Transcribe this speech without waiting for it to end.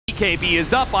BKB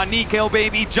is up on Nico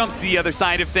Baby, jumps to the other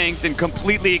side of things and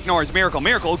completely ignores Miracle.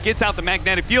 Miracle gets out the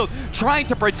magnetic field, trying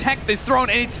to protect this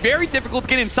throne, and it's very difficult to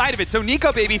get inside of it. So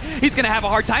Nico Baby, he's going to have a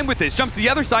hard time with this. Jumps to the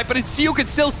other side, but you can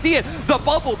still see it. The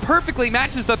bubble perfectly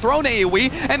matches the throne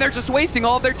AoE, and they're just wasting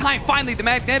all of their time. Finally, the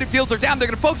magnetic fields are down. They're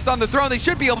going to focus on the throne. They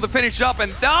should be able to finish up,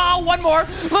 and one more,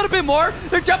 a little bit more.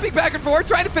 They're jumping back and forth,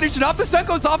 trying to finish it off. The stun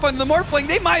goes off on the Morphling.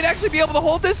 They might actually be able to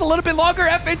hold this a little bit longer.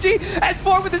 FNG,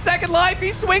 S4 with the second life.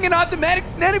 He's swinging on the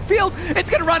magnetic field. It's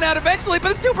going to run out eventually,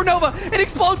 but the Supernova, it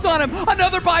explodes on him.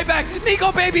 Another buyback.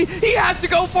 Nico Baby, he has to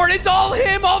go for it. It's all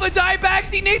him, all the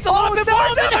diebacks. He needs a little bit more.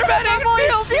 Another medic.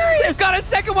 They've got a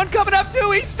second one coming up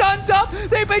too. He's stunned up.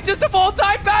 They made just a full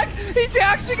dieback. He's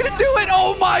actually going to do it.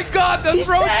 Oh my god, the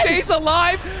throne stays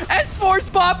alive. S4's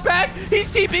popped back. He's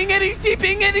TPing in.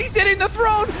 He's hitting the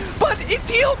throne, but it's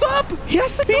healed up.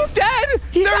 He's dead.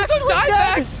 There's no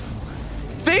diebacks.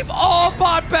 They've all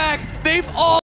bought back. They've all